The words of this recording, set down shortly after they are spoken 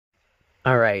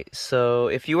Alright, so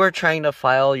if you were trying to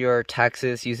file your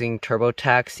taxes using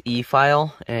TurboTax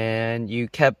e-file and you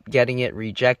kept getting it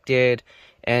rejected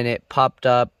and it popped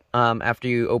up after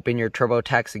you open your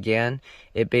TurboTax again,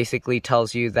 it basically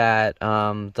tells you that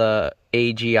the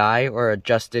AGI or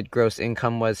adjusted gross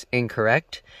income was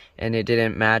incorrect and it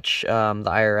didn't match the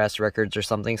IRS records or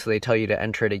something, so they tell you to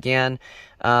enter it again.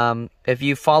 If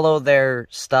you follow their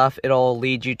stuff, it'll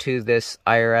lead you to this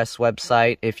IRS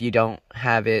website if you don't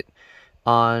have it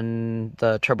on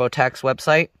the TurboTax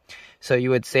website. So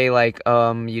you would say like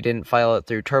you didn't file it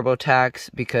through TurboTax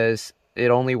because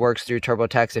it only works through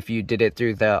TurboTax if you did it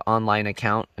through the online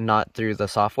account and not through the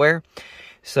software.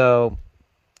 So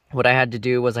what I had to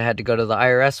do was I had to go to the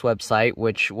IRS website,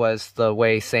 which was the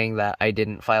way saying that I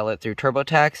didn't file it through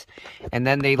TurboTax, and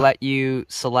then they let you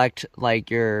select like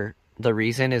the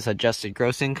reason is adjusted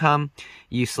gross income.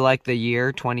 You select the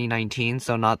year 2019,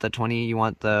 so not the 20, you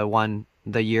want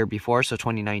the year before, so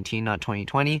 2019, not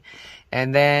 2020.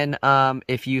 And then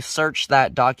if you search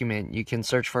that document, you can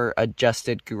search for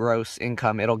adjusted gross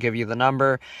income. It'll give you the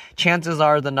number. Chances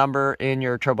are the number in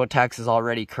your TurboTax is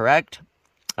already correct,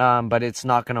 but it's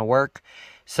not going to work.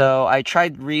 So I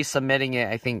tried resubmitting it,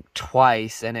 I think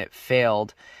twice, and it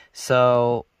failed.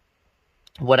 So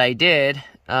what I did,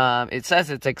 it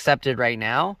says it's accepted right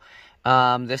now.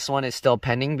 This one is still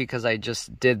pending because I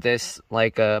just did this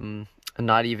like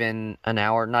not even an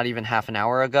hour, not even half an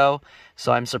hour ago.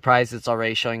 So I'm surprised it's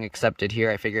already showing accepted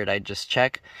here. I figured I'd just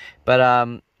check.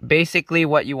 But basically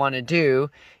what you want to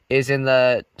do is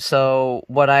so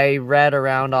what I read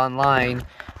around online,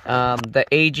 the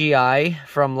AGI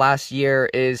from last year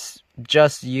is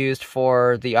just used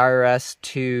for the IRS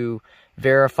to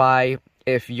verify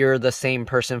if you're the same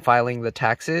person filing the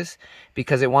taxes,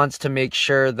 because it wants to make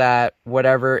sure that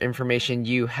whatever information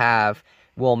you have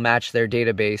will match their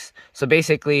database. So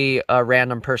basically, a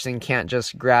random person can't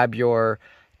just grab your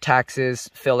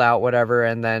taxes, fill out whatever,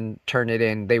 and then turn it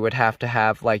in. They would have to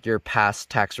have like your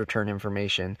past tax return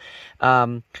information.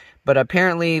 But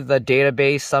apparently the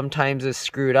database sometimes is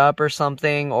screwed up or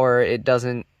something, or it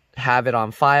doesn't have it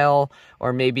on file,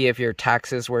 or maybe if your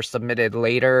taxes were submitted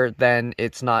later, then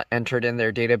it's not entered in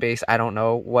their database. I don't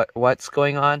know what's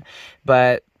going on,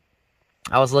 but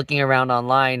I was looking around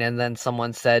online and then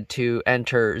someone said to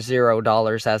enter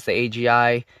 $0 as the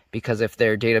AGI, because if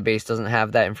their database doesn't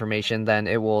have that information, then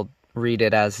it will read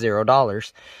it as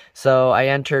 $0. So I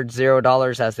entered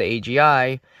 $0 as the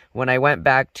AGI. When I went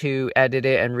back to edit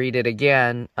it and read it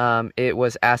again, it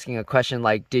was asking a question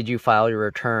like, did you file your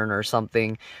return or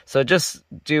something? So just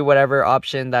do whatever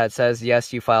option that says,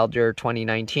 yes, you filed your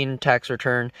 2019 tax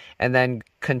return, and then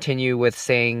continue with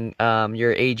saying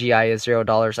your AGI is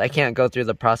 $0. I can't go through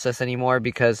the process anymore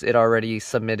because it already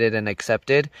submitted and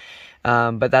accepted.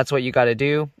 But that's what you got to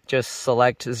do. Just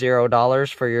select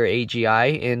 $0 for your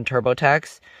AGI in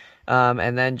TurboTax,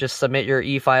 and then just submit your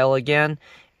e-file again.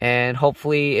 And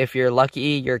hopefully, if you're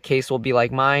lucky, your case will be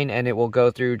like mine and it will go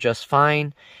through just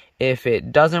fine. If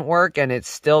it doesn't work and it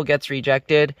still gets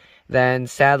rejected, then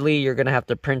sadly, you're going to have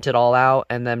to print it all out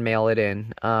and then mail it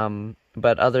in.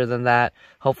 But other than that,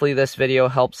 hopefully this video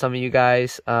helped some of you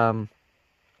guys.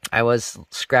 I was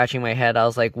scratching my head. I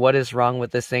was like, what is wrong with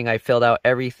this thing? I filled out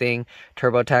everything.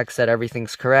 TurboTax said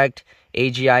everything's correct.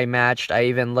 AGI matched. I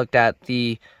even looked at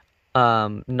the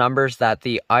numbers that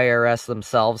the IRS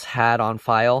themselves had on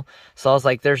file. So I was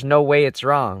like, there's no way it's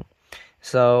wrong.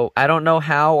 So I don't know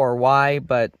how or why,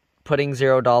 but putting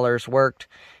 $0 worked.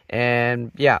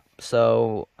 And yeah,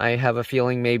 so I have a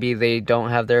feeling maybe they don't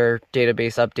have their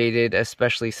database updated,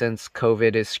 especially since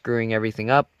COVID is screwing everything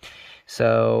up.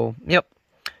 So, yep.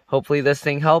 Hopefully this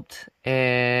thing helped.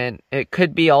 And it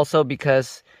could be also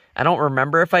because I don't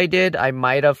remember if I did. I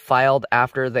might have filed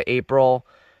after the April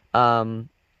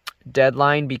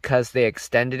deadline because they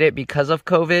extended it because of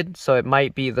COVID. So it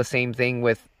might be the same thing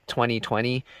with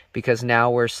 2020, because now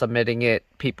we're submitting it.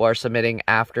 People are submitting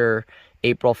after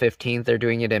April 15th. They're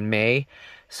doing it in May.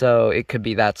 So it could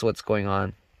be that's what's going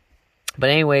on. But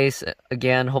anyways,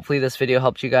 again, hopefully this video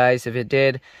helped you guys. If it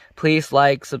did, please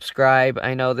like, subscribe.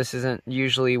 I know this isn't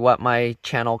usually what my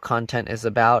channel content is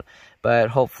about, but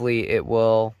hopefully it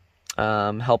will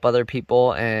help other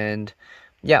people. And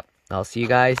yeah, I'll see you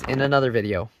guys in another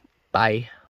video. Bye.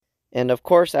 And of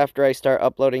course, after I start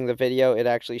uploading the video, it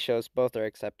actually shows both are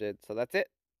accepted. So that's it.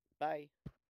 Bye.